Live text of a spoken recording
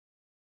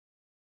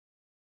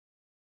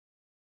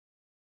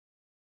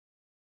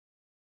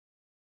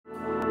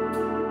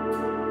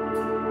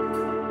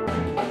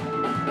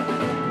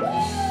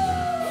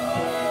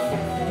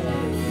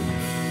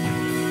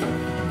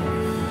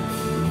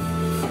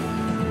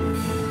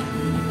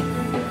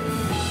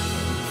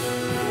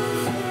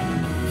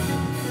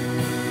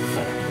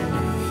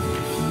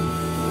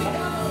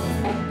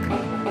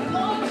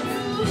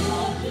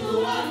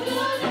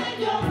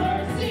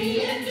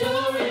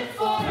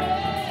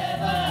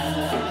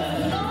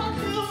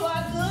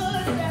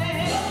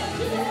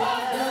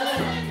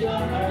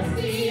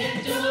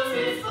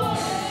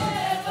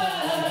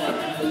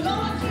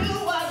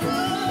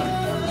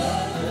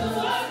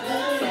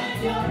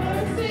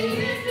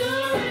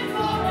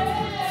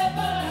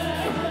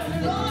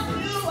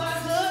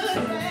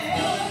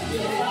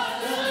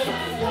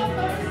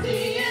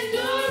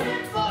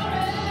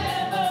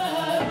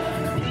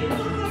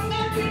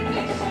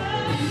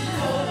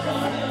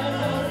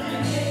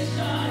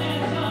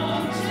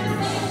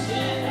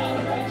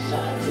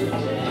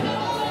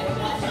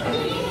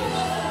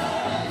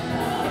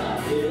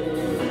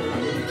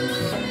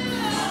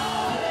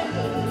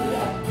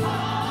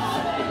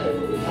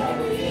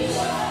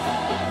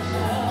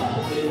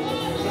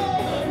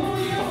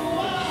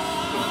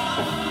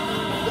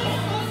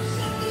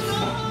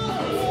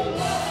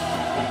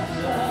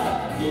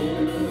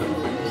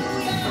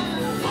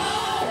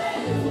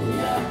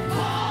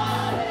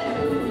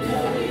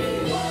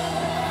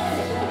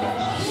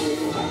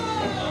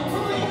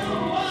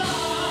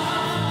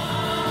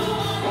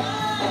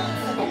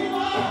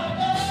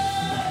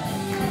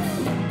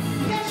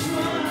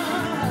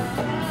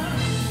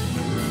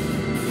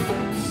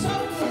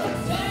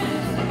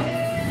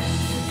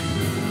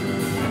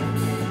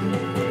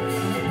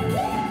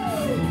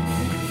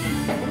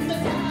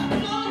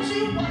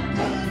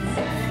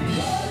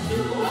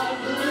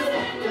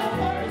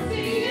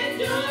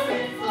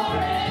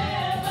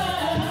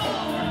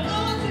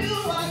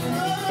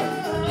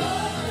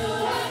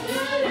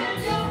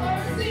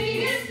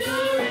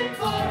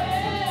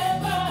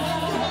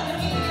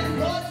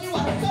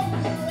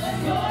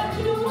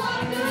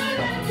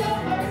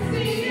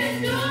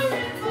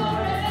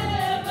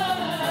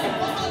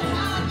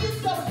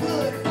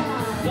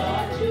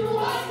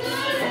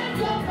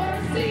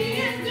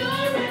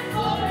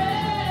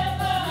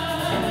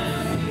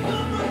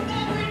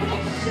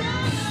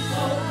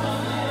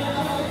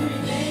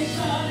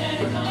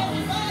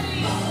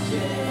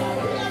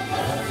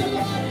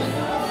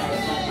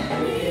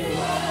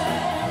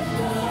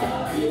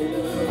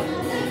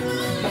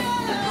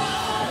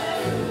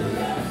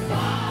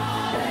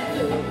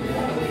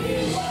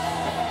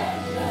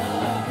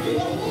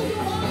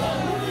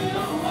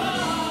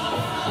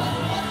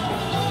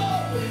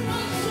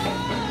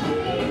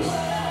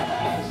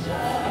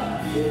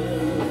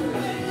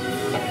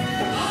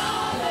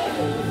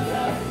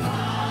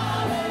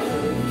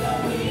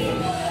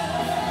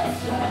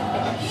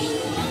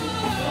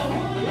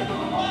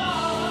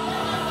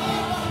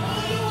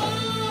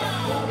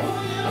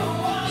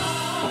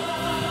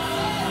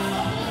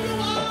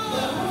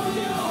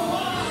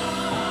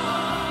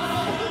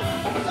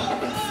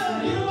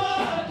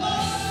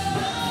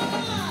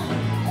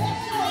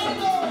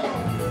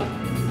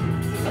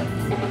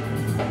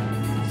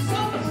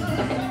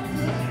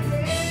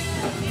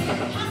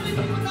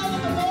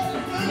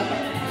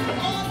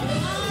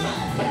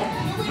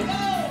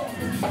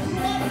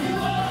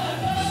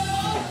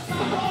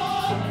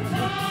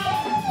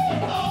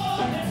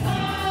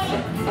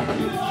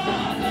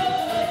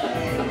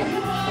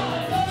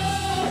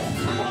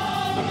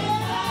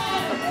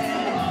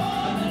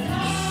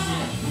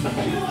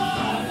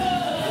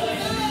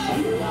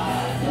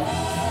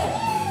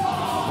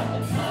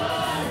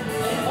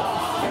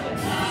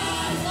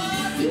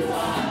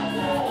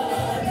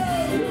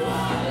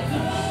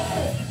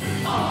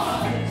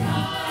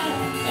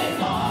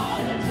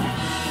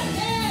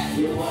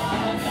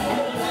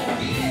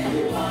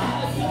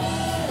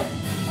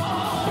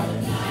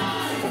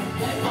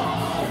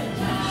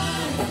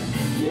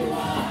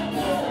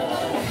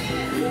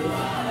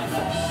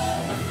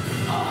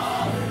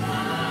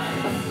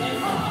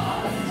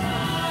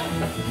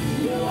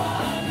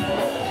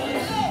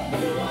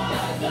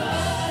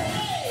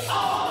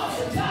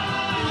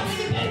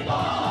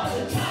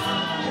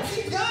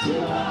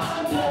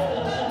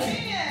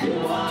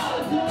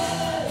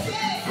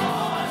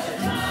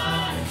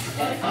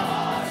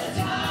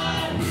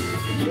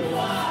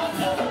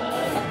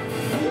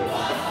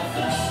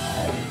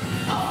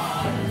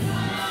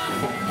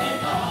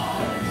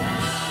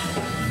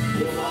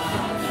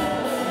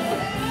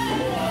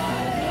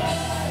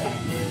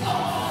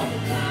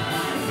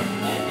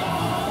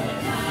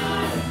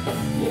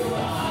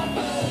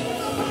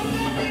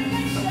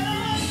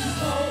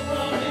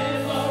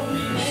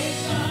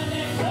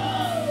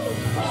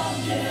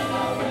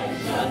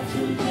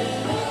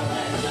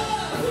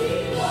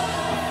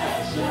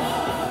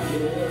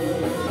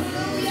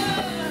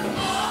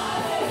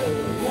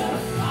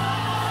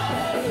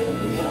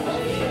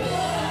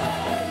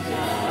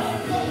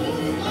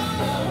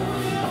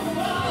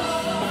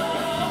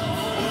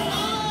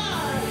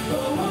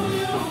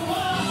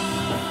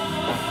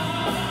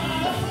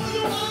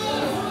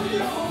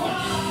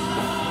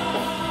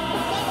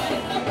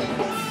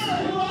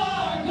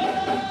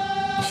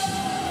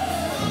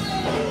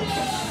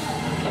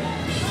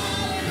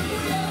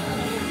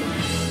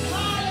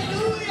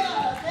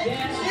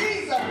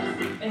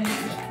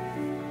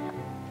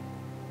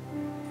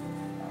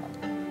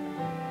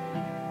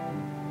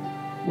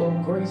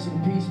Grace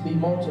and peace be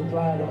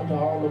multiplied unto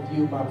all of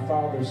you, my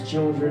Father's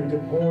children.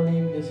 Good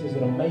morning. This is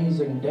an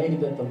amazing day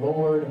that the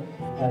Lord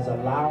has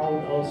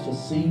allowed us to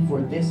see,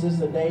 for this is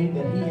the day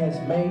that He has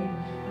made,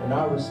 and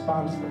our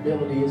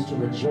responsibility is to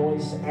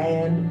rejoice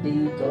and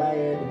be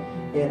glad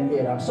in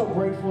it. I'm so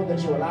grateful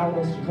that you allowed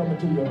us to come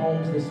into your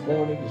homes this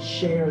morning to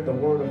share the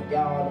Word of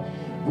God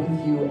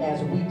with you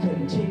as we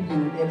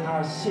continue in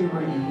our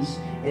series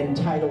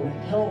entitled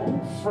Help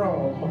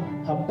from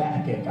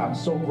Habakkuk. I'm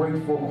so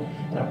grateful,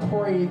 and I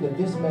pray that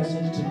this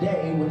message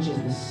today, which is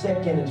the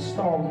second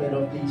installment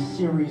of these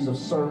series of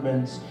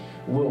sermons,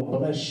 will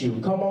bless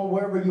you. Come on,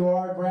 wherever you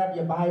are, grab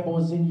your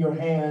Bibles in your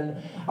hand.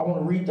 I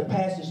want to read the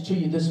passage to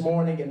you this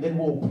morning, and then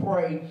we'll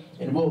pray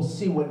and we'll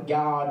see what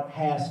God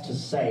has to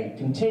say.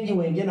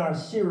 Continuing in our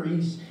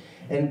series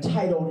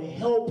entitled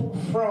Help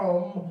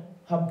from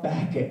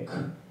Habakkuk.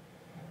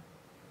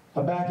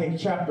 Habakkuk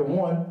chapter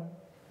 1,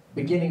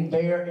 beginning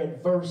there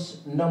at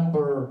verse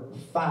number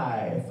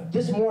 5.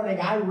 This morning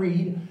I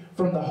read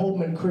from the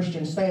Holman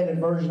Christian Standard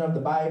Version of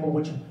the Bible,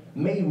 which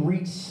may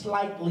read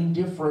slightly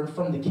different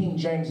from the King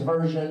James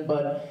Version,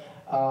 but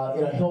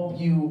it'll help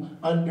you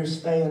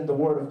understand the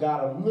Word of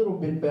God a little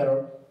bit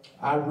better.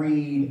 I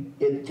read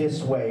it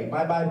this way.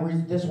 My Bible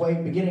reads it this way,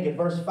 beginning at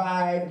verse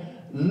 5.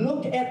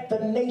 Look at the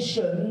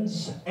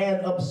nations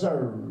and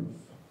observe.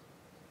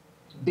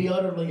 Be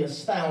utterly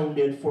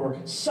astounded, for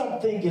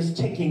something is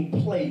taking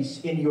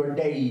place in your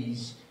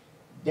days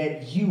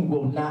that you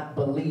will not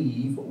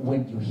believe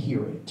when you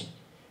hear it.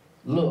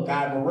 Look,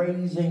 I'm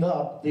raising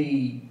up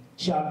the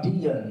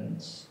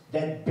Chaldeans,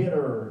 that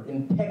bitter,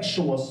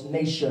 impetuous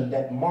nation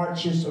that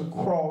marches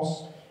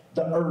across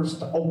the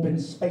earth's open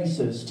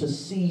spaces to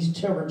seize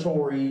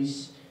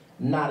territories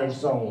not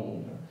its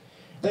own.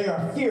 They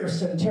are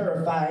fierce and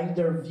terrifying.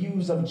 Their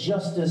views of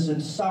justice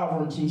and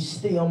sovereignty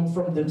stem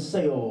from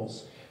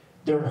themselves.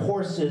 Their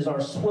horses are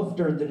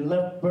swifter than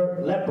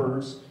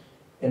leopards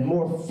and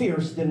more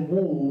fierce than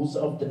wolves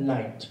of the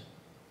night.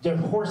 Their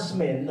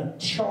horsemen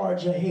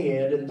charge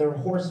ahead, and their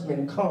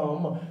horsemen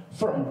come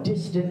from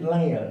distant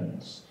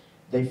lands.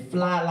 They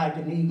fly like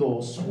an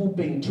eagle,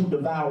 swooping to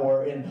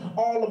devour, and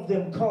all of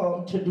them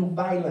come to do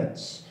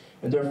violence.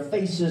 And their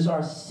faces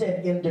are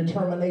set in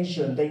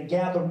determination. They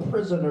gather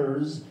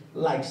prisoners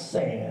like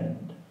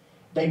sand.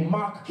 They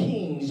mock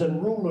kings,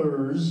 and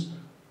rulers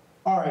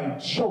are a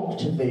joke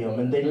to them,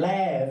 and they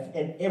laugh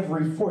at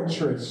every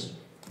fortress,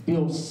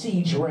 build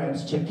siege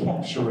ramps to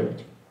capture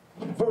it.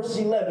 Verse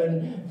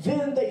 11,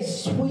 then they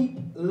sweep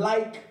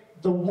like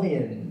the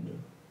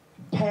wind,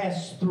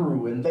 pass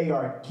through, and they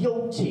are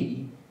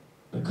guilty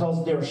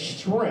because their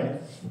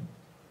strength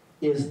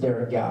is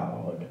their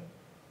God.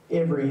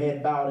 Every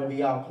head bowed,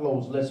 every eye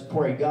closed. Let's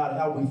pray. God,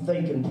 how we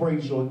thank and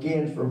praise you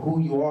again for who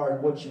you are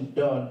and what you've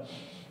done.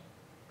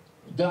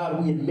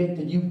 God, we admit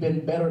that you've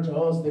been better to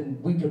us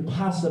than we could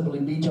possibly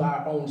be to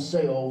our own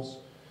selves.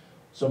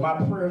 So my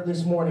prayer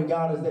this morning,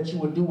 God, is that you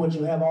would do what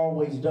you have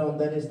always done.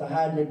 That is to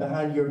hide me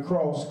behind your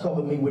cross,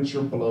 cover me with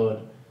your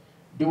blood.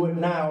 Do it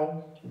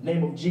now, in the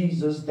name of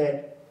Jesus,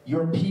 that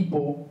your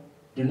people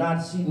do not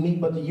see me,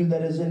 but the you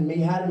that is in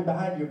me. Hide me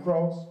behind your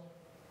cross.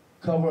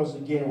 Cover us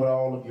again with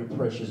all of your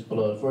precious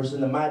blood. For it's in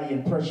the mighty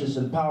and precious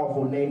and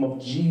powerful name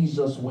of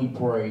Jesus we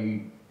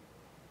pray.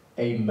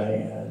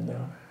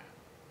 Amen.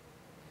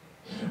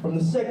 From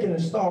the second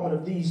installment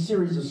of these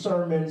series of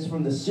sermons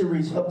from the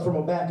series Help from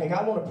Habakkuk,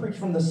 I want to preach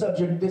from the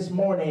subject this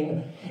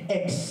morning,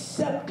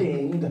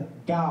 Accepting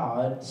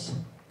God's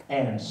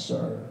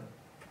Answer.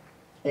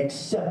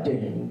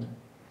 Accepting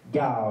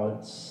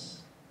God's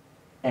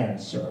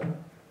Answer.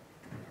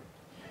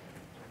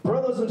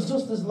 Brothers and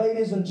sisters,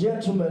 ladies and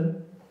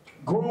gentlemen,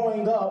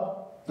 growing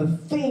up, the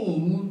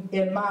theme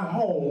in my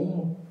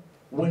home,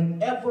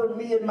 whenever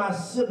me and my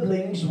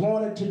siblings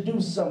wanted to do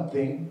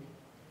something,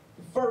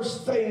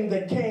 first thing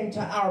that came to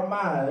our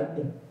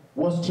mind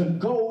was to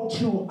go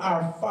to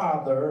our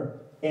father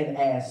and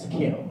ask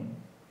him.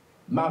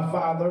 My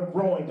father,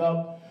 growing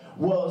up,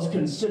 was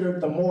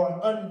considered the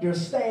more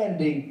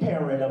understanding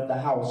parent of the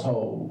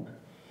household.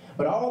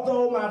 But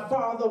although my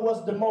father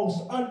was the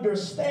most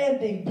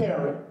understanding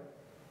parent,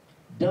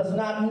 does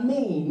not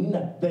mean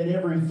that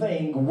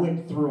everything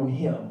went through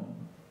him.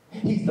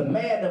 He's the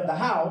man of the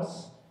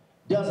house,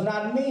 does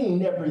not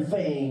mean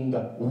everything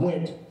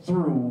went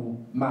through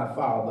my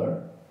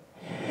father.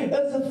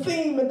 There's a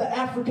theme in the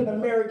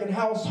African-American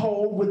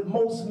household with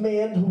most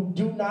men who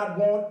do not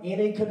want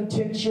any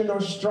contention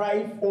or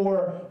strife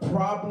or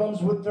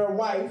problems with their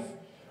wife.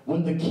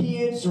 When the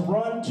kids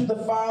run to the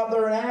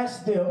father and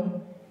ask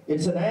them,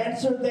 it's an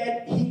answer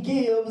that he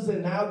gives,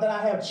 and now that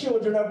I have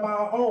children of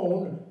my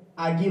own,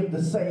 I give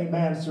the same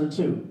answer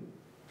too.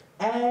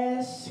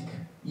 Ask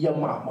your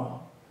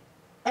mama.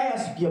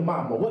 Ask your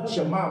mama. What's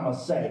your mama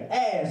say?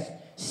 Ask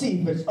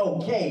See if it's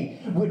okay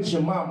with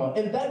your mama.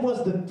 And that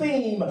was the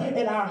theme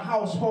in our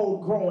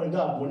household growing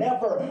up.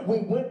 Whenever we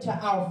went to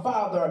our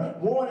father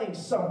wanting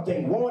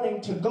something, wanting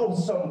to go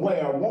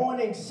somewhere,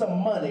 wanting some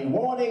money,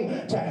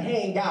 wanting to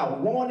hang out,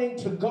 wanting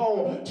to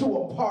go to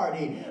a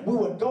party, we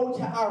would go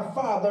to our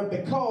father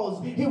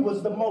because he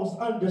was the most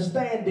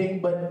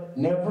understanding, but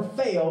never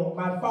failed.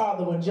 My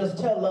father would just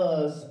tell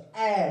us,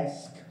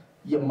 ask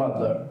your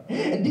mother.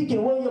 And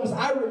Deacon Williams,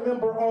 I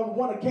remember on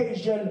one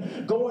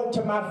occasion going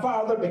to my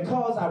father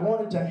because I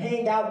wanted to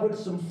hang out with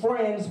some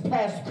friends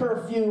past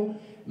curfew.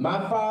 My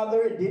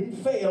father, it didn't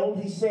fail.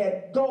 He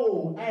said,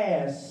 go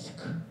ask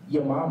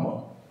your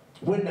mama.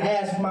 Went and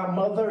asked my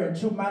mother, and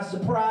to my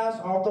surprise,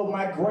 although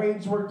my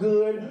grades were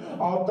good,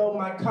 although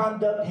my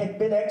conduct had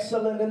been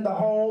excellent in the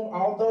home,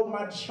 although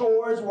my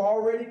chores were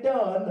already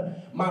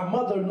done, my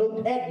mother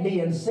looked at me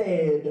and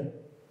said,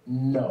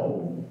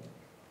 no.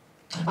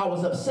 I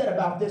was upset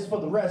about this for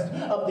the rest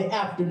of the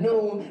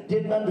afternoon.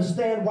 Didn't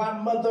understand why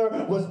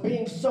mother was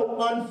being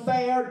so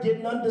unfair.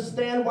 Didn't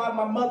understand why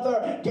my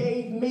mother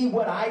gave me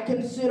what I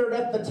considered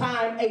at the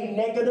time a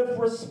negative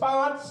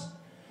response.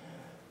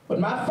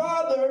 But my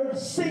father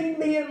seen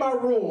me in my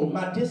room.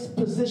 My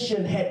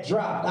disposition had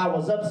dropped. I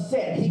was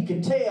upset. He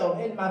could tell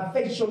in my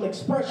facial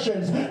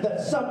expressions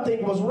that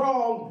something was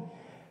wrong.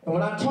 And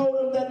when I told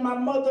him that my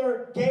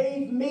mother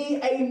gave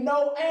me a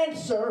no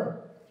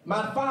answer,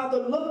 my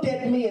father looked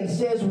at me and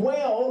says,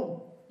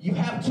 well, you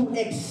have to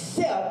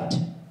accept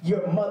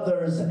your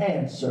mother's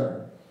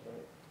answer.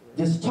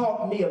 This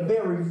taught me a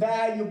very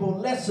valuable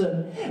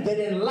lesson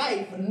that in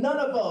life, none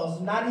of us,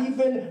 not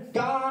even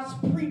God's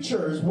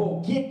preachers,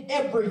 will get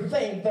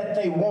everything that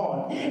they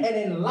want. And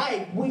in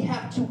life, we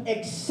have to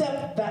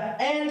accept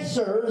the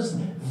answers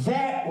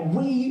that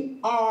we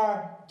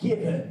are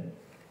given.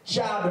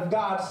 Child of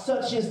God,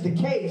 such is the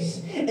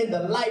case in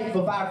the life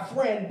of our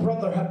friend,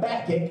 Brother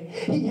Habakkuk.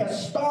 He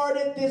has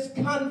started this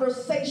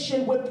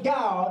conversation with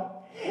God,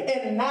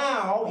 and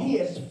now he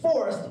is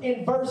forced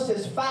in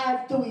verses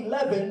 5 through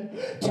 11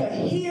 to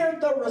hear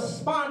the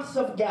response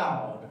of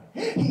God.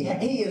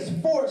 He is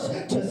forced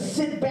to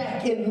sit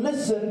back and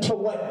listen to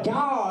what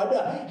God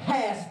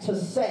has to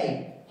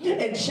say.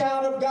 And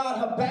child of God,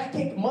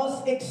 Habakkuk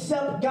must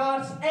accept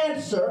God's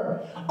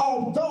answer,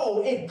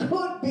 although it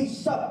could be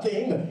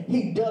something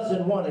he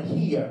doesn't want to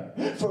hear.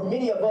 For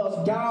many of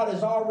us, God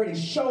has already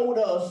showed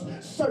us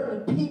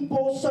certain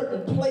people,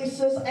 certain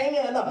places,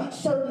 and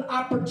certain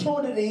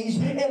opportunities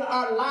in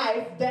our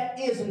life that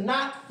is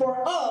not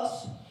for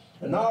us.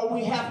 And all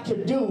we have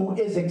to do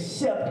is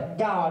accept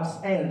God's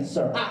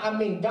answer. I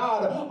mean,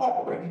 God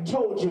already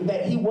told you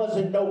that he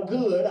wasn't no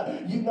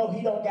good. You know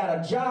he don't got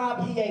a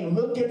job. He ain't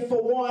looking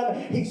for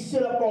one. He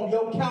sit up on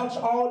your couch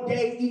all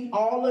day, eat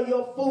all of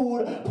your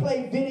food,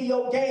 play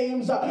video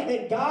games.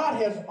 And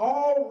God has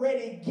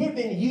already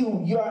given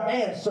you your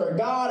answer.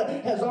 God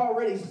has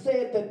already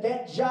said that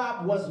that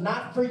job was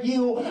not for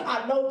you.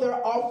 I know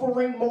they're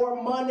offering more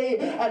money,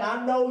 and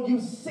I know you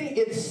see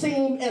it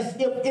seems as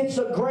if it's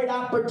a great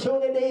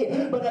opportunity.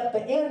 But at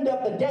the end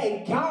of the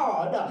day,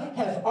 God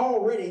has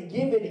already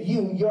given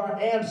you your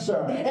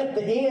answer. At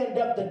the end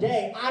of the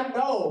day, I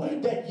know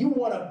that you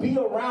want to be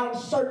around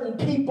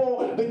certain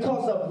people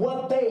because of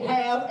what they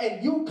have,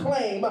 and you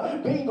claim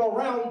being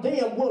around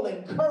them will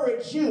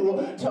encourage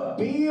you to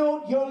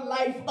build your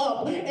life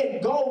up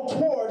and go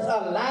towards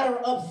a ladder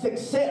of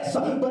success.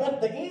 But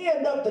at the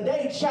end of the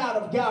day,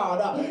 child of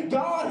God,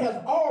 God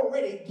has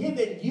already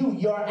given you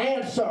your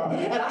answer.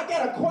 And I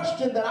got a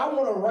question that I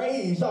want to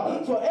raise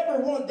for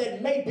everyone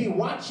that may be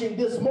watching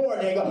this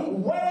morning.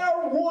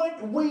 Where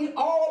would we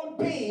all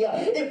be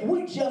if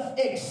we just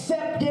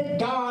accepted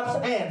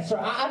God's answer?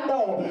 I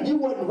know you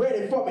wasn't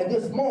ready for me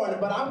this morning,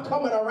 but I'm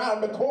coming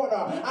around the corner.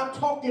 I'm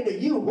talking to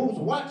you who's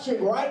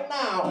watching right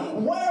now.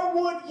 Where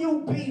would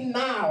you be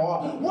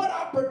now? What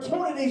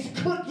opportunities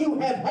could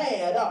you have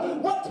had?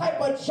 What type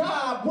of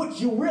job would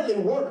you really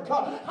work?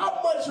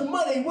 How much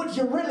money would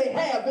you really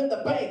have in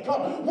the bank?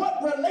 What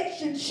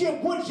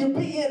relationship would you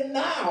be in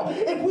now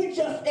if we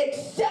just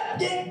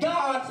accepted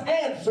God's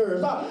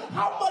answers?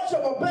 How much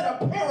of a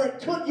better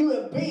parent could you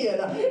have been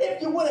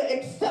if you would have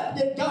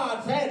accepted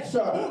God's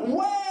answer?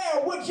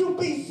 Where would you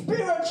be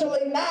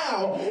spiritually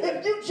now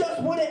if you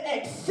just would have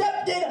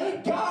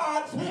accepted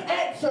God's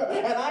answer?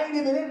 And I ain't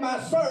even in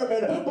my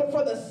sermon, but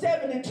for the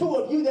 72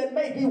 of you that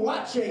may be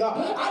watching,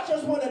 I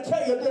just want to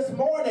tell you this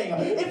morning,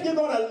 if you're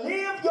going to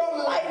live your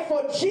life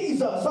for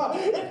Jesus,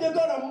 if you're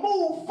going to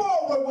move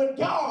forward with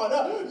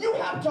God, you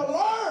have to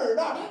learn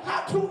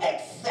how to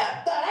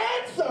accept the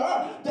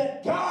answer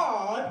that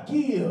God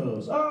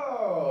gives.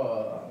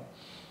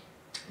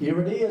 Here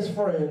it is,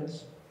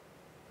 friends.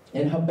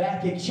 In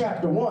Habakkuk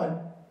chapter 1,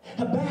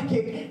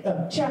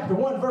 Habakkuk chapter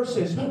 1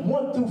 verses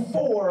 1 through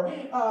 4,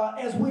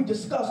 as we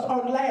discussed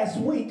on last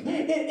week,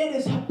 it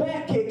is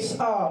Habakkuk's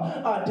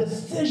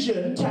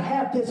decision to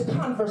have this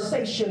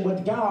conversation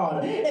with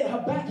God. And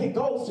Habakkuk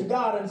goes to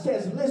God and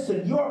says,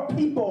 listen, your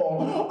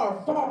people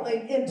are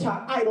falling into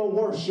idol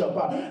worship.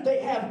 They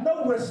have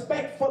no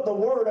respect for the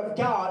word of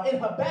God. And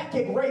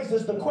Habakkuk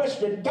raises the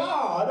question,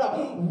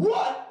 God,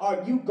 what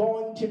are you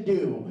going to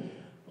do?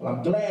 Well,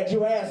 I'm glad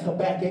you asked,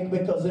 Habakkuk,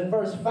 because in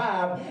verse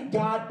 5,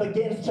 God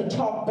begins to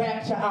talk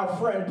back to our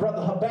friend,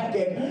 Brother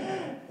Habakkuk.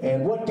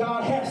 And what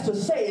God has to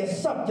say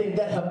is something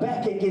that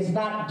Habakkuk is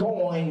not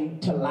going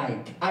to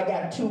like. I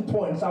got 2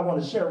 points I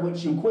want to share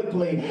with you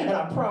quickly, and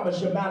I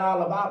promise you, Mount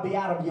Olive, I'll be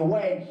out of your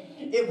way.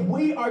 If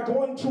we are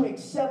going to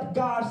accept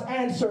God's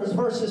answers,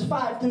 verses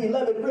 5 through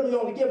 11 really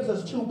only gives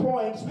us 2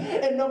 points.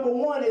 And number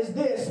one is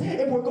this: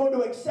 if we're going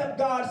to accept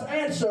God's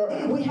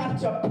answer, we have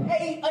to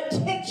pay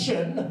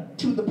attention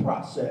to the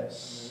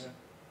process.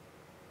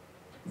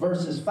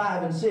 Verses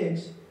 5 and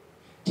 6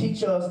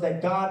 teach us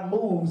that God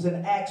moves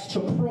and acts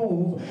to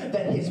prove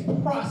that his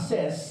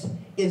process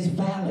is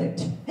valid.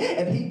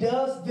 And he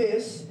does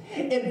this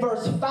in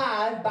verse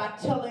 5 by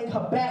telling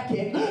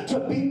Habakkuk to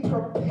be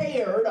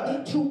prepared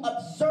to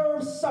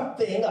observe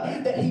something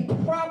that he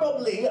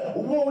probably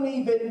won't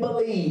even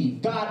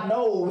believe. God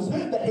knows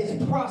that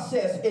his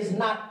process is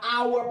not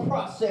our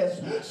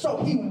process. So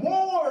he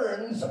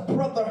warns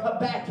Brother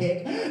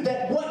Habakkuk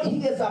that what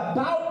he is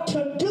about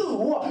to do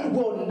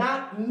will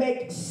not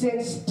make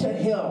sense to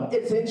him.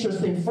 It's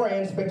interesting,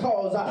 friends,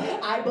 because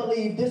I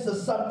believe this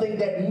is something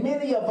that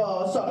many of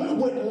us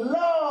would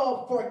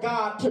love for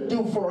God to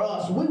do for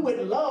us. We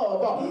would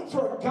love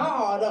for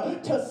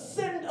God to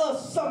send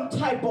us some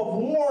type of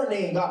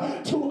warning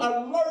to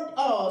alert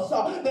us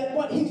that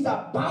what he's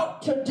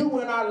about to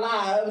do in our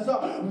lives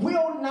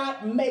will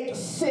not make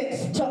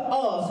sense to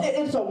us.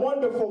 It's a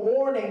wonderful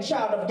warning,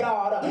 child of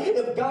God,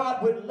 if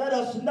God would let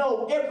us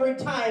know every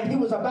time he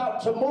was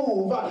about to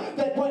move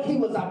that what he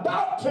was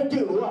about to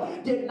do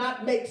did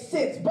not make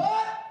sense.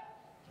 But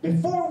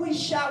before we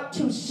shout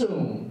too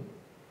soon,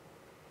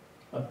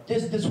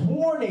 this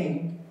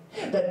warning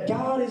that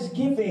God is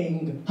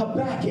giving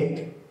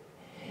Habakkuk,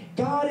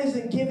 God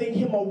isn't giving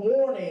him a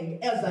warning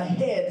as a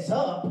heads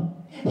up.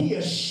 He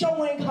is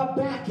showing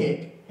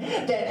Habakkuk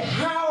that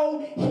how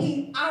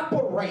he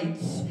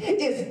operates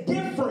is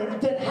different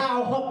than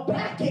how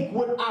Habakkuk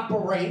would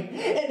operate.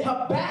 And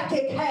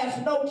Habakkuk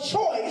has no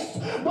choice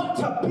but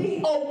to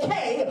be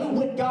okay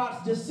with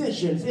God's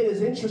decisions. It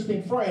is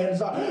interesting, friends,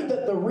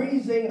 that the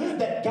reason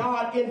that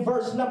God in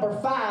verse number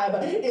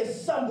 5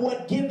 is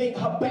somewhat giving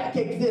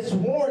Habakkuk this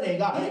warning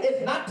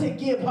is not to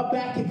give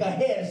Habakkuk a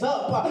heads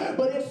up,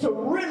 but it's to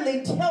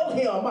really tell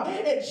him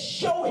and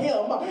show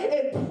him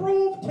and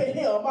prove to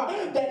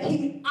him that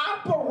he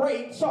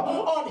operates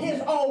on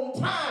his own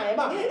time,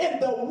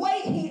 and the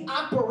way he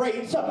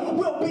operates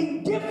will be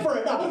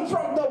different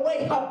from the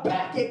way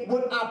Habakkuk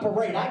would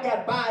operate. I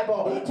got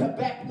Bible to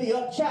back me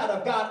up, child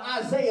of God.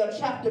 Isaiah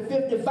chapter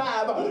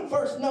 55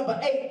 verse number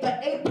 8,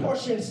 the 8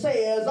 portion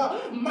says,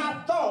 my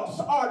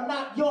thoughts are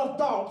not your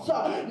thoughts,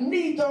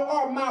 neither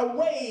are my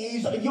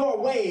ways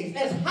your ways.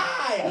 As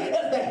high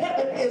as the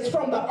heaven is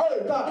from the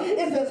earth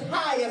is as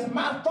high as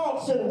my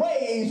thoughts and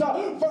ways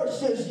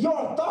versus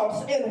your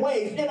thoughts and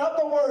ways. In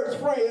other words,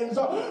 friends,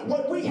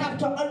 what we have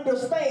to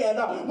understand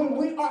when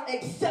we are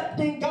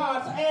accepting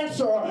God's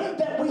answer,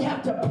 that we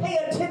have to pay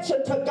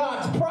attention to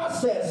God's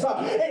process,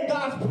 and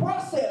God's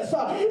process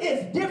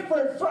is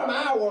different from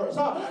ours.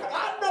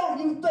 I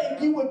know you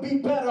think you would be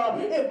better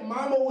if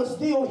mama was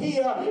still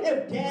here,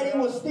 if daddy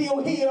was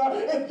still here,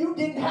 if you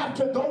didn't have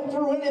to go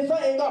through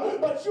anything,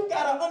 but you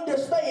got to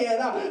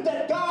understand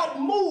that God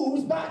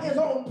moves by his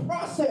own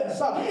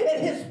process,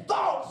 and his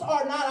thoughts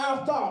are not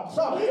our thoughts.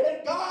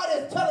 And God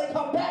is telling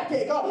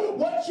Habakkuk,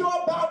 what you're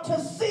about to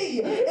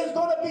see is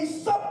going to be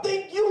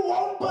something you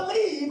won't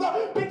believe,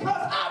 because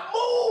I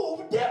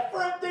move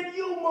different than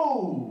you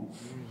move.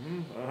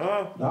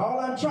 Now, all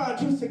I'm trying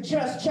to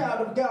suggest,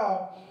 child of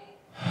God,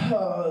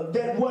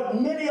 that what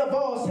many of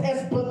us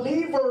as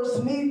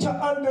believers need to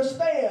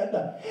understand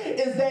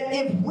is that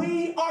if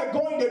we are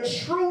going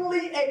to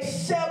truly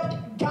accept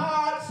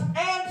God's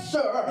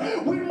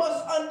answer, we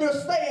must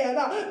understand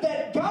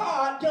that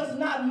God does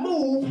not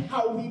move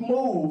how we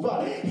move.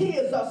 He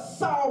is a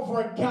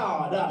sovereign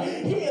God.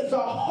 He is a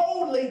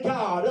holy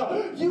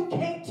God. You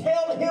can't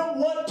tell him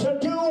what to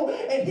do,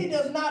 and he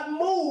does not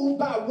move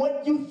by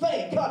what you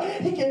think.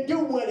 He can do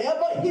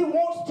whatever he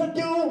wants to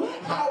do,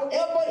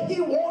 however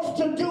he wants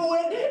to do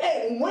it,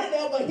 and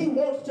whenever he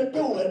wants to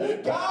do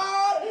it.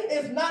 God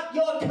is not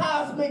your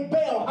cosmic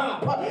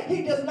bellhop.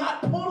 He does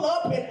not pull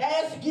up and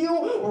ask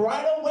you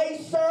right away,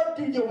 sir,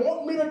 do you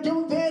want me to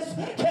do this?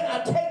 Can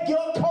I take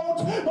your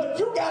coat? But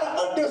you got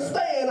to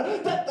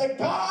understand that the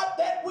God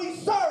that we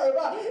serve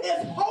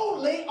is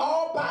holy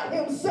all by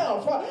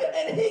himself,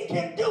 and he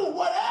can do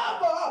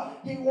whatever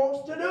he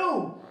wants to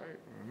do. Right.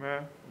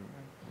 Amen.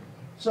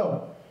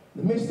 So,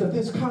 in the midst of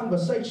this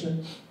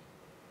conversation,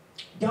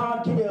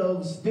 God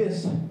gives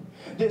this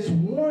this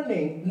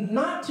warning,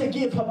 not to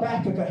give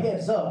Habakkuk a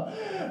heads up,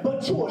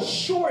 but to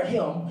assure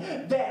him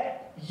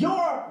that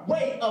your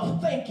way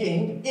of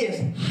thinking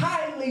is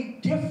highly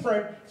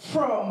different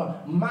from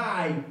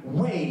my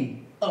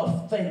way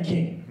of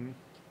thinking.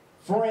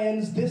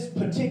 Friends, this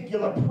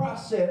particular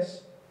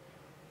process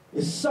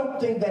is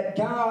something that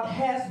God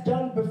has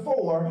done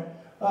before,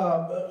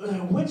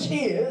 which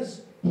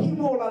is he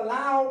will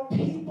allow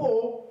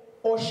people,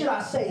 or should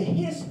I say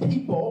his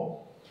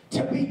people,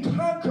 to be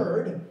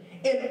conquered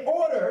in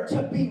order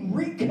to be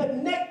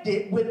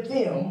reconnected with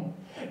them.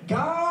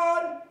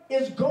 God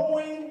is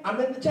going,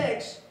 I'm in the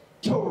text,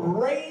 to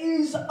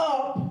raise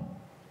up,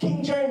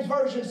 King James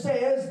Version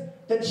says,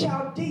 the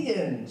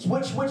Chaldeans,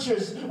 which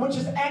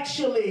is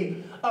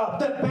actually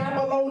the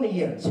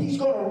Babylonians. He's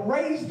going to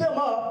raise them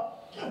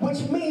up, which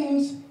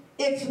means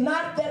it's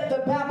not that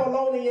the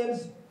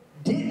Babylonians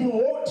didn't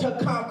want to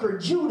conquer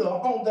Judah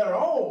on their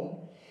own.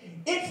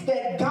 It's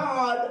that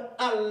God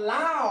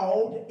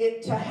allowed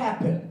it to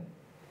happen.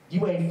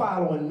 You ain't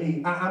following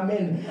me. I'm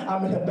in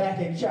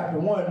Habakkuk chapter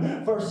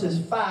 1, verses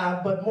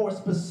 5, but more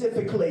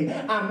specifically,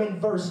 I'm in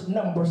verse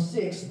number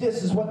 6.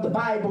 This is what the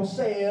Bible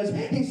says.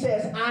 He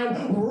says,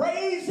 I'm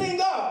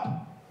raising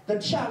up the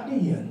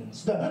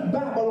Chaldeans, the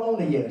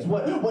Babylonians.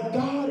 What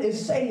God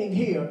is saying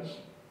here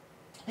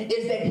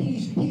is that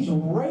he's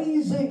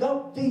raising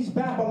up these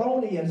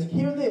Babylonians,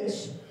 hear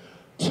this,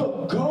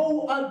 to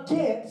go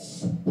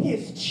against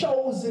his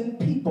chosen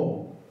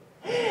people.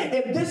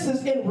 And this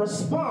is in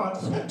response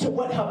to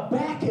what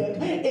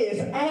Habakkuk is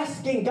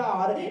asking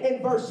God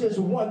in verses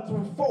 1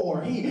 through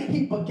 4.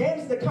 He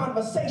begins the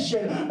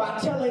conversation by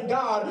telling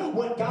God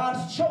what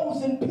God's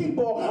chosen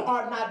people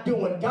are not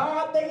doing.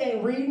 God, they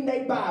ain't reading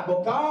their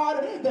Bible.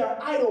 God, they're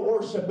idol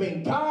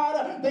worshiping.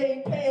 God, they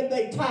ain't paying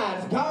their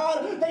tithes.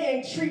 God, they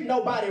ain't treating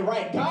nobody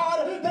right.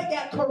 God, they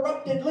got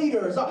corrupted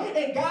leaders.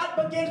 And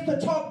God begins to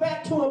talk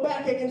back to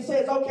Habakkuk and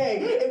says, okay,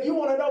 if you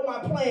want to know my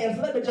plans,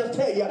 let me just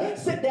tell you,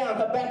 sit down,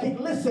 Habakkuk.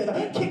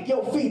 Listen, kick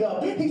your feet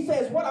up. He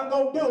says, what I'm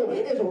going to do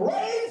is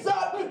raise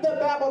up the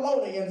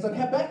Babylonians. And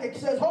Habakkuk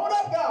says, hold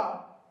up, God.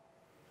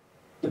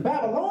 The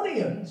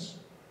Babylonians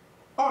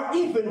are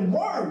even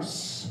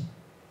worse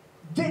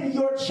than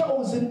your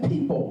chosen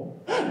people.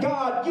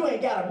 God, you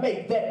ain't got to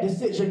make that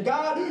decision.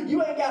 God,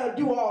 you ain't got to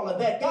do all of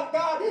that.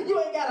 God,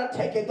 you ain't got to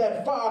take it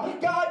that far.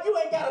 God, you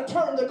ain't got to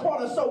turn the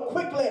corner so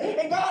quickly.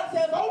 And God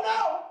says, oh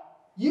no,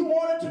 you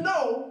wanted to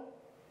know.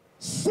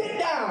 Sit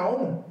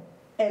down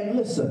and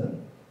listen.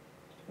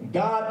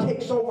 God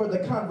takes over the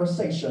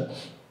conversation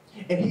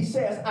and he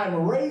says,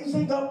 I'm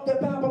raising up the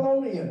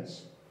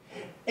Babylonians.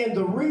 And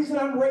the reason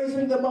I'm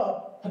raising them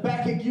up,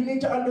 Habakkuk, you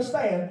need to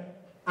understand,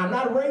 I'm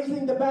not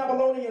raising the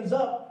Babylonians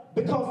up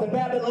because the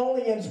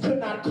Babylonians could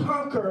not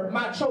conquer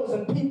my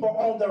chosen people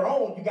on their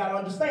own. You got to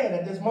understand,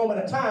 at this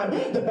moment in time,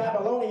 the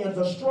Babylonians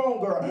are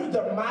stronger,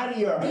 they're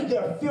mightier,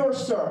 they're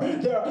fiercer,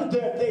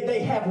 they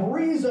have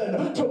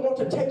reason to want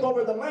to take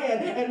over the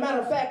land. And matter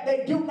of fact,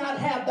 they do not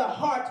have the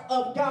heart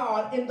of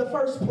God in the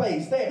first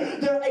place.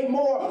 They're a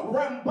more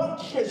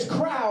rambunctious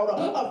crowd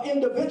of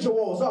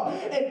individuals.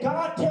 And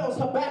God tells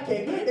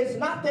Habakkuk, it's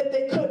not that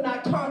they could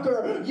not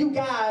conquer you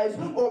guys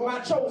or my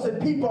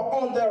chosen people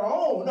on their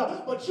own,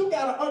 but you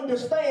got to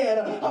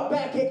understand,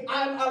 Habakkuk,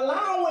 I'm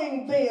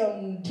allowing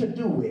them to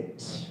do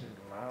it.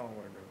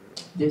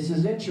 This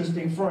is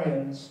interesting,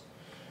 friends,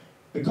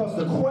 because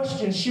the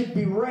question should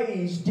be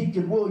raised,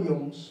 Deacon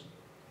Williams,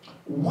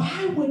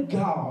 why would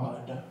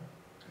God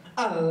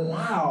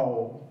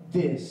allow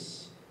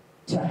this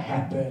to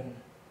happen?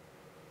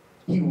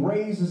 He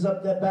raises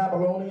up the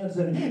Babylonians,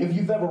 and if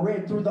you've ever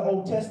read through the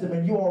Old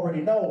Testament, you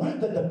already know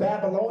that the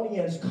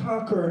Babylonians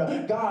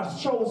conquered God's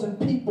chosen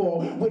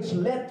people, which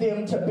led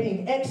them to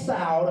being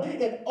exiled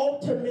and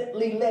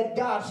ultimately led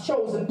God's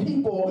chosen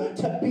people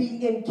to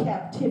be in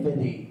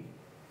captivity.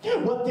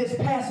 What this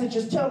passage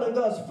is telling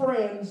us,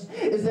 friends,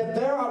 is that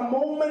there are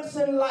moments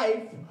in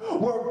life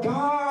where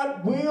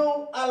God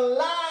will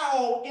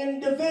allow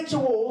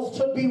individuals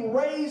to be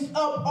raised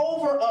up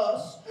over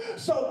us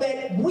so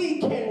that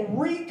we can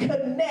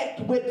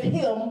reconnect with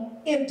Him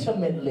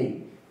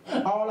intimately.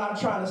 All I'm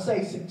trying to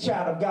say,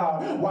 child of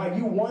God, while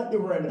you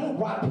wondering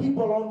why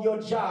people on your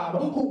job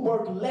who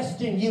work less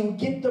than you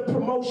get the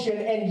promotion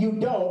and you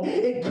don't,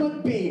 it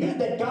could be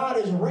that God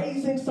is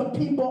raising some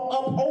people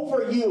up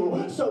over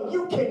you so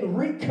you can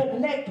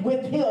reconnect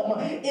with Him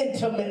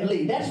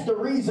intimately. That's the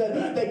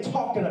reason they're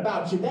talking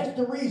about you. That's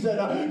the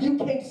reason you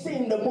can't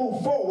seem to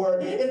move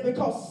forward, is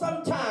because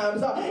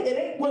sometimes it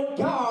ain't what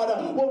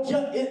God will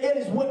just, it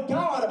is what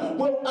God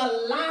will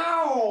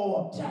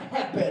allow to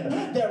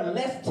happen. They're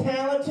less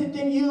talented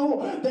than than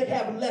you. They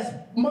have less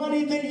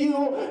money than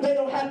you. They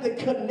don't have the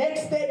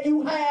connects that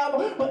you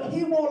have. But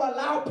he will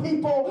allow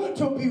people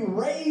to be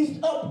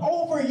raised up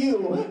over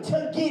you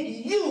to get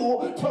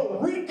you to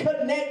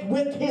reconnect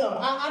with him.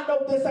 I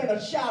know this ain't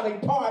a shouting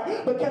part,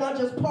 but can I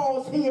just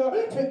pause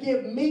here to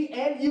give me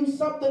and you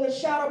something to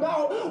shout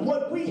about?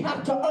 What we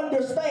have to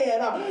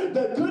understand,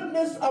 the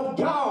goodness of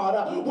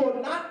God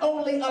will not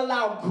only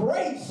allow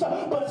grace,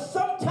 but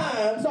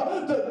sometimes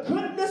the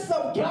goodness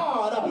of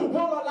God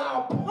will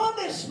allow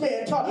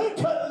punishment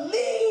to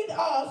lead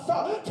us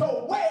to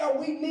where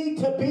we need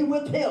to be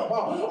with him.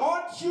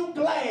 Aren't you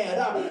glad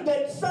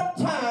that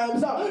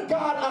sometimes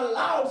God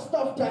allows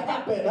stuff to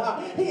happen?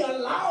 He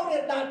allowed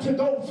it not to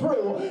go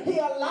through. He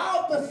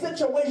allowed the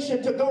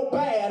situation to go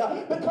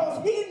bad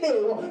because he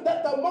knew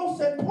that the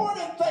most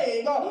important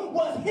thing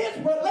was his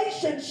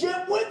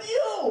relationship with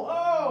you.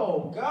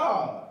 Oh,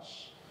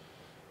 gosh.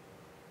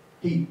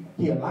 He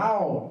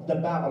allowed the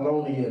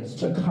Babylonians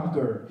to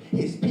conquer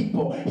his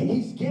people.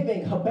 He's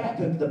giving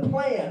Habakkuk the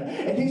plan.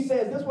 And he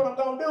says, this is what I'm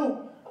going to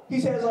do. He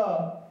says,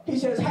 I'm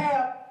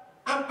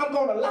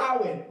going to allow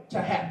it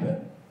to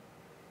happen.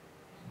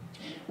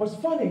 What's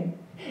funny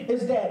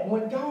is that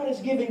when God is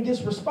giving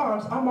this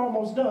response, I'm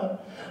almost done.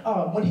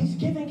 When he's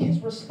giving his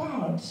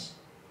response,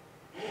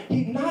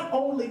 he not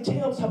only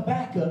tells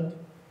Habakkuk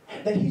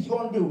that he's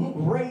going to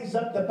raise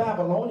up the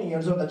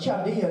Babylonians or the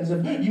Chaldeans,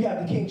 if you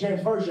have the King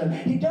James Version.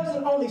 He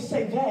doesn't only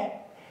say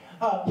that.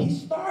 He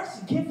starts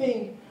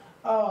giving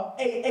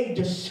a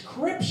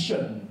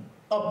description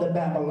of the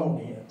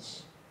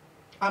Babylonians.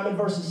 I'm in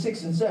verses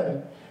 6 and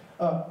 7.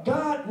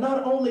 God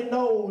not only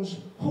knows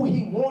who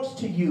he wants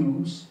to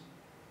use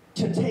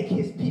to take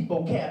his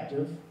people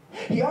captive,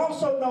 he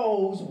also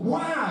knows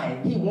why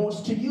he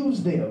wants to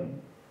use them.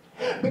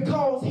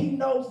 Because he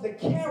knows the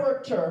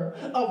character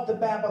of the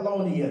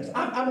Babylonians.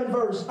 I'm in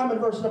verse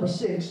number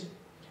 6.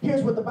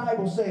 Here's what the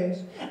Bible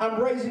says.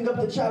 I'm raising up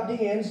the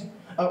Chaldeans.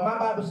 My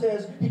Bible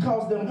says he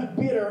calls them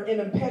bitter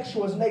and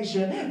impetuous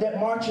nation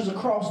that marches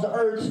across the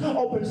earth's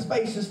open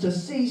spaces to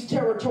seize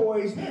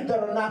territories that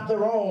are not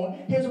their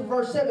own. Here's what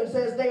verse 7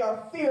 says. They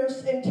are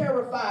fierce and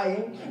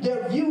terrifying.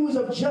 Their views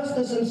of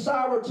justice and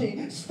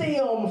sovereignty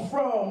stem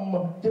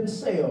from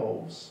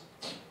themselves.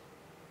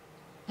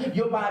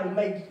 Your Bible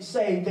may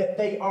say that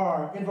they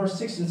are, in verse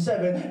 6 and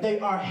 7, they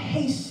are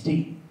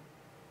hasty.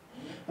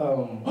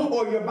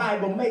 Or your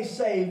Bible may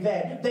say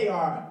that they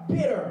are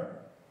bitter.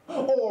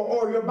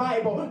 Or your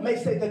Bible may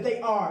say that they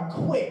are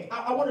quick.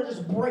 I want to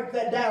just break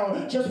that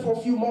down just for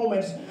a few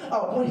moments.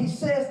 When he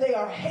says they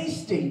are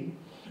hasty,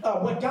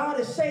 what God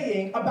is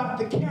saying about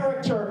the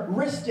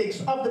characteristics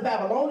of the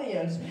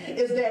Babylonians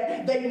is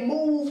that they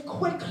move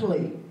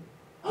quickly.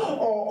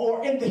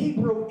 Or in the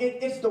Hebrew,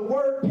 it's the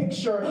word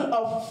picture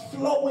of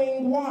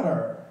flowing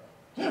water.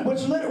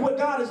 What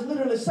God is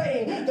literally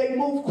saying, they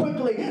move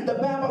quickly. The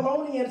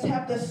Babylonians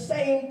have the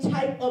same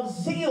type of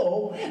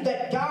zeal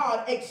that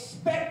God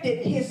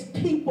expected his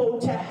people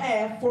to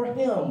have for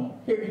him.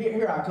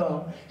 Here I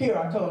come,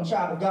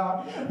 child of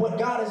God. What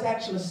God is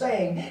actually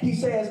saying, he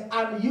says,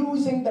 I'm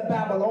using the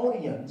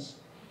Babylonians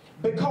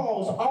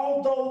because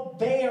although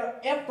their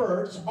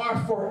efforts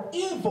are for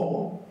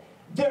evil,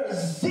 their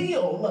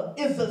zeal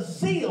is a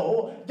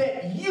zeal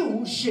that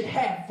you should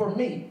have for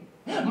me.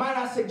 Might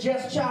I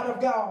suggest, child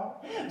of God,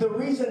 the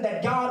reason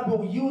that God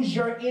will use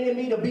your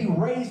enemy to be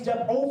raised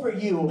up over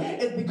you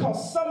is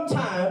because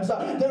sometimes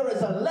there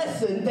is a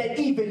lesson that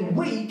even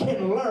we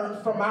can learn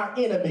from our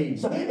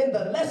enemies. In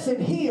the lesson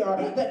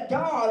here that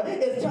God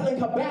is telling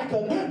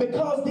Habakkuk,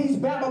 because these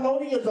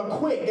Babylonians are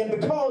quick and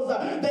because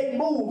they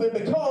move and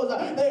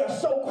because they are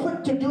so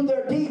quick to do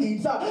their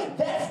deeds,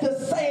 that's the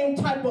same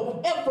type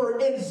of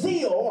effort and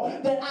zeal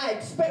that I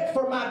expect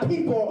for my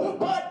people,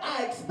 but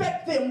I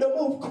expect them to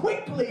move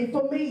quickly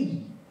for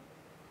me.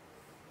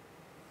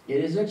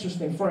 It is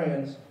interesting,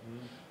 friends,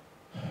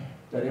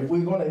 that if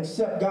we're going to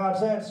accept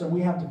God's answer,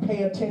 we have to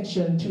pay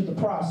attention to the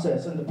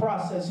process. And the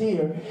process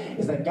here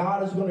is that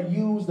God is going to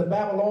use the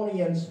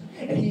Babylonians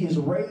and he is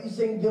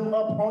raising them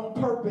up on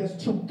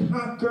purpose to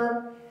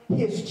conquer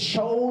his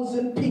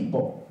chosen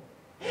people.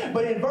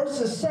 But in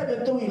verses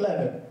 7 through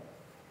 11,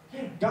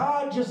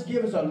 God just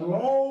gives a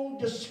long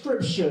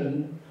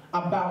description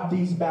about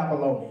these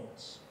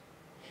Babylonians.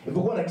 If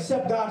we're going to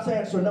accept God's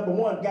answer, number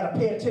one, we've got to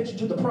pay attention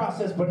to the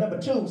process. But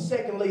number two,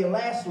 secondly, and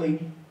lastly,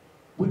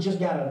 we just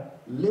got to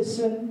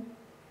listen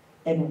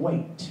and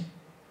wait.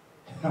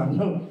 I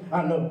know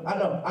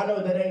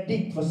that ain't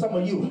deep for some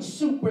of you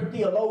super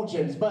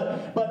theologians.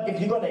 But if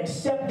you're going to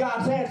accept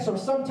God's answer,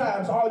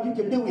 sometimes all you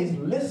can do is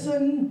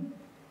listen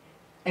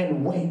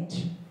and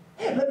wait.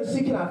 Let me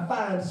see, can I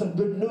find some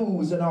good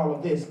news in all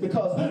of this?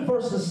 Because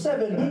verses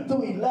 7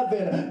 through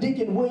 11,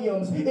 Deacon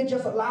Williams, it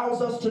just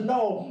allows us to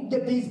know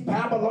that these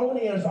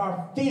Babylonians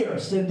are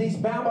fierce and these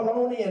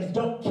Babylonians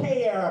don't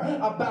care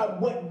about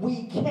what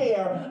we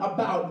care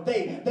about.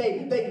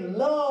 They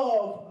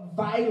love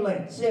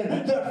violence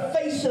and their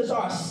faces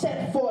are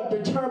set for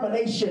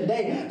determination.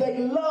 They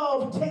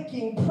love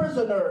taking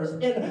prisoners,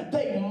 and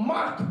they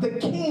mock the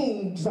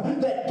kings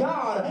that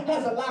God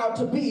has allowed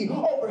to be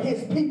over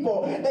his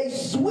people. They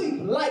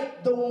sweep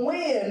like the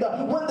wind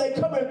when they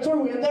coming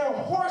through, and their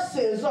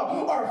horses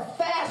are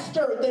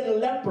faster than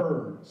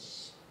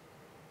leopards.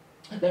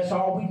 That's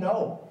all we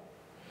know.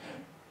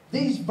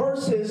 These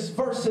verses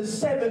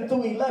 7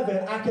 through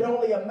 11, I can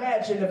only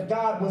imagine if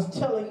God was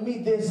telling me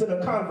this in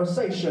a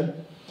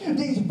conversation.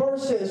 These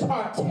verses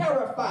are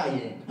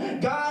terrifying.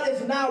 God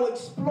is now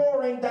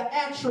exploring the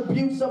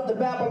attributes of the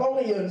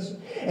Babylonians,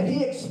 and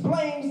he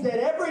explains that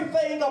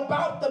everything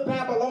about the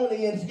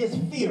Babylonians is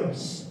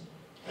fierce.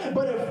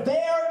 But if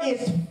there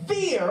is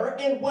fear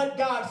in what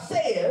God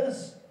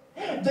says,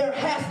 there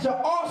has to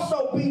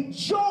also be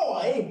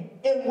joy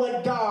in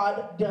what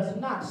God does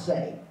not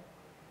say.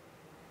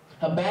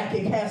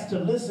 Habakkuk has to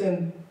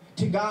listen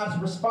to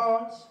God's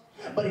response,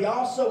 but he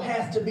also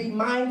has to be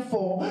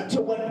mindful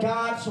to what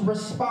God's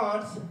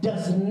response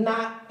does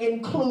not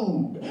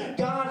include.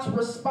 God's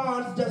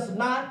response does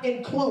not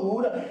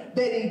include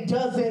that he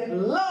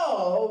doesn't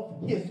love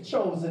his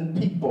chosen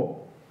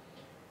people.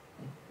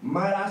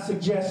 Might I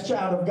suggest,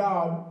 child of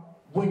God,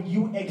 when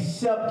you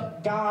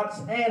accept God's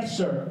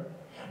answer,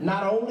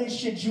 not only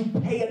should you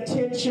pay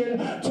attention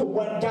to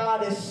what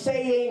God is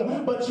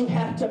saying, but you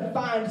have to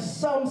find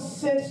some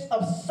sense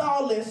of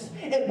solace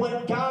in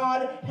what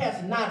God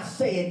has not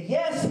said.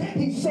 Yes,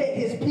 he said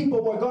his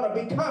people were going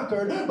to be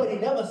conquered, but he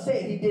never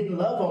said he didn't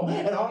love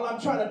them. And all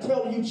I'm trying to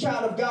tell you,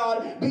 child of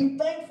God, be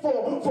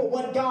thankful for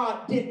what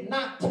God did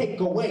not take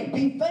away.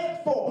 Be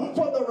thankful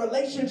for the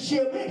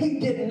relationship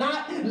he did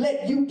not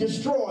let you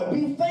destroy.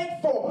 Be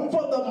thankful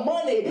for the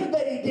money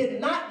that he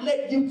did not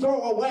let you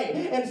throw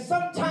away. And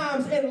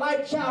sometimes in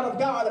life, child of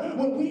God,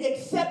 when we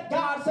accept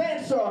God's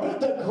answer,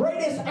 the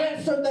greatest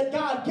answer that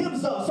God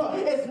gives us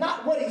is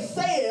not what he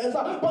says,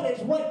 but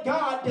it's what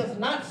God does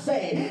not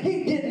say.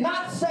 He did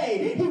not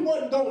say he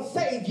wasn't going to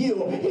save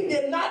you. He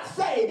did not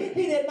say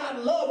he did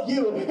not love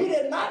you. He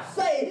did not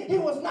say he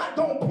was not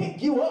going to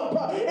pick you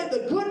up. And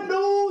the good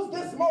news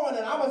this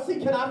morning, I'm going to see,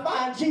 can I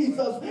find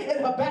Jesus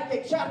in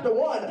Habakkuk chapter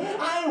 1?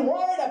 I ain't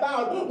worried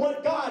about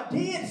what God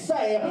did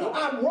say.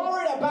 I'm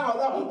worried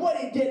about what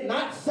he did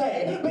not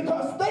say.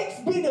 Because thanks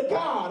be to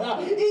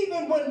God,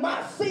 even when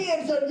my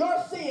sins and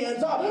your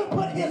sins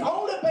put his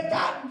only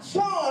begotten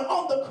son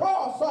on the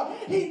cross,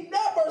 he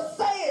never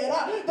said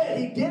that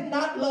he did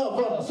not love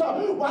us.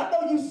 Well, I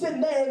know you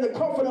sitting there in the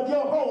comfort of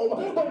your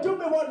home, but do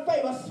me one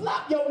favor,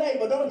 slap your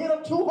neighbor. Don't hit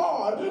them too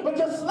hard, but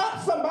just slap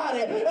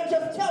somebody and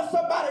just tell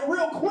somebody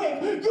real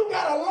quick, you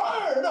got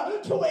to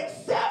learn to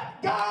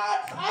accept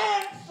God's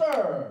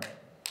answer.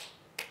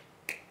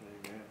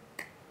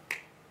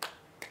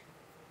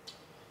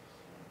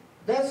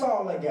 That's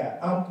all I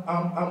got.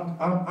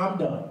 I'm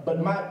done.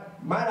 But might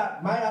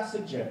I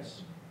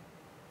suggest,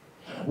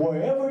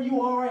 wherever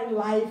you are in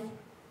life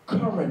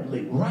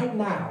currently, right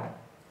now,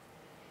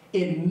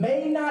 it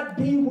may not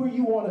be where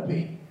you want to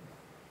be.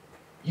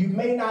 You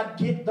may not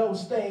get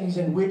those things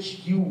in which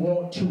you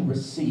want to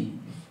receive.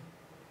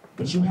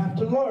 But you have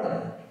to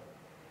learn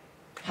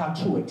how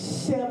to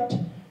accept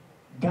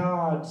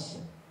God's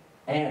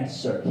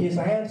answer. His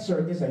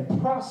answer is a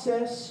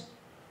process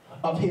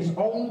of his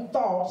own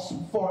thoughts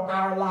for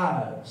our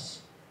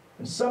lives.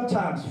 And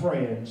sometimes,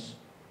 friends,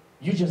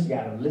 you just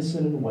got to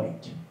listen and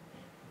wait.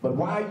 But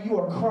while you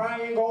are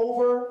crying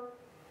over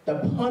the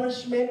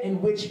punishment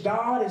in which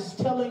God is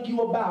telling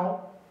you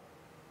about,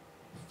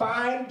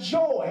 find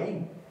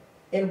joy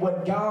in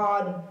what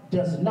God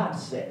does not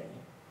say.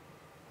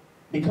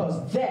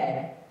 Because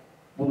that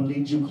will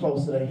lead you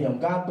closer to him.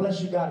 God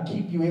bless you. God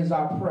keep you is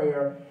our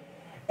prayer.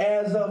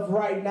 As of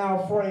right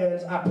now,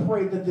 friends, I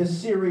pray that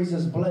this series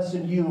is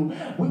blessing you.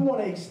 We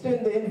want to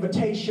extend the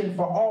invitation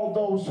for all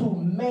those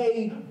who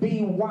may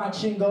be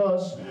watching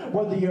us,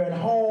 whether you're at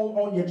home,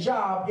 on your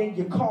job, in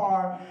your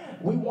car.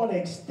 We want to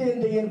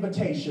extend the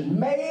invitation.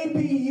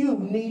 Maybe you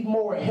need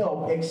more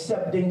help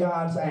accepting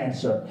God's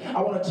answer.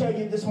 I want to tell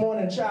you this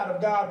morning, child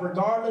of God,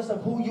 regardless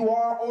of who you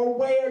are or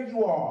where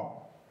you are,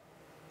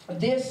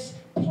 this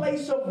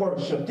place of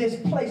worship, this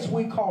place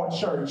we call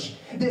church,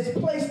 this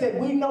place that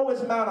we know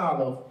is Mount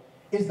Olive,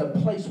 is the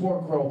place where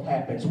growth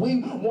happens.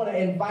 We want to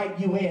invite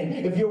you in.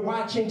 If you're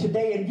watching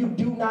today and you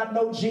do not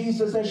know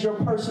Jesus as your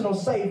personal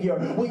Savior,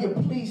 will you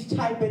please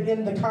type it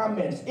in the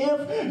comments?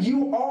 If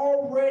you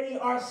already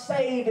are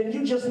saved and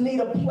you just need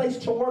a place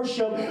to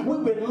worship, we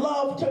would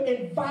love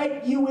to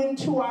invite you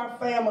into our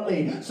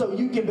family so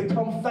you can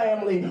become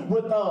family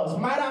with us.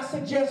 Might I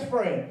suggest,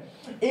 friend,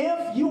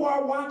 if you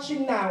are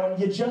watching now and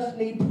you just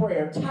need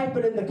prayer, type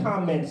it in the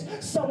comments.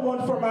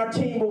 Someone from our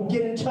team will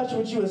get in touch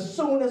with you as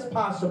soon as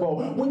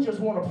possible. We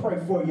just want to pray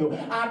for you.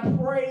 I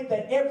pray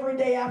that every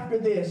day after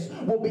this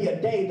will be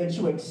a day that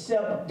you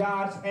accept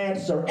God's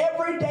answer.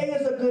 Every day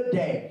is a good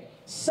day.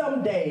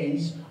 Some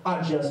days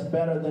are just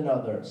better than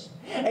others.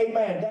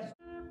 Amen.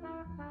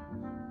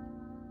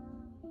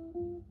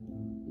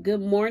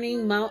 Good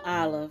morning, Mount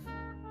Olive.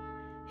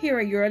 Here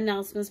are your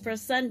announcements for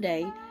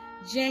Sunday,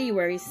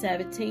 January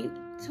 17th,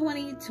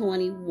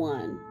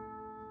 2021.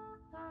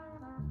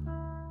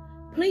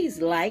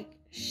 Please like,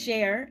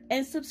 share,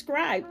 and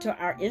subscribe to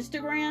our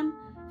Instagram,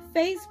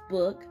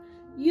 Facebook,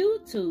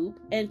 YouTube,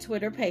 and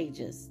Twitter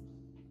pages.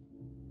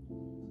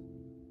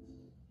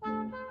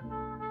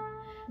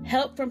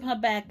 Help from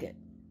Habakkuk.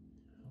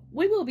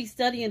 We will be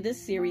studying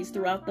this series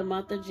throughout the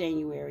month of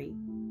January.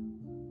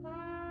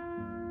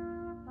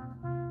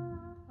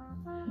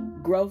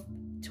 Growth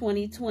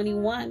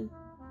 2021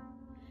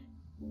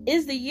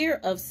 is the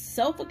year of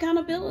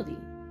self-accountability.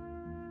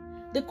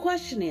 The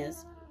question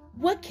is,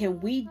 what can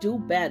we do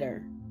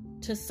better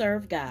to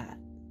serve God?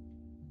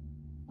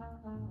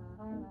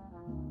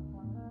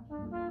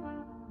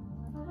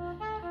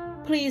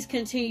 Please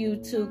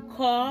continue to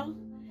call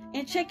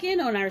and check in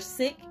on our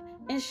sick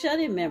and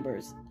shut-in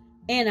members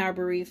and our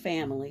bereaved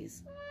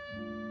families.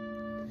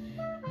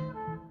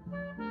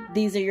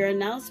 These are your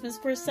announcements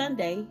for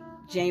Sunday,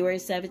 January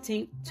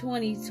 17th,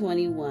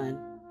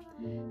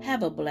 2021.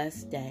 Have a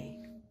blessed day.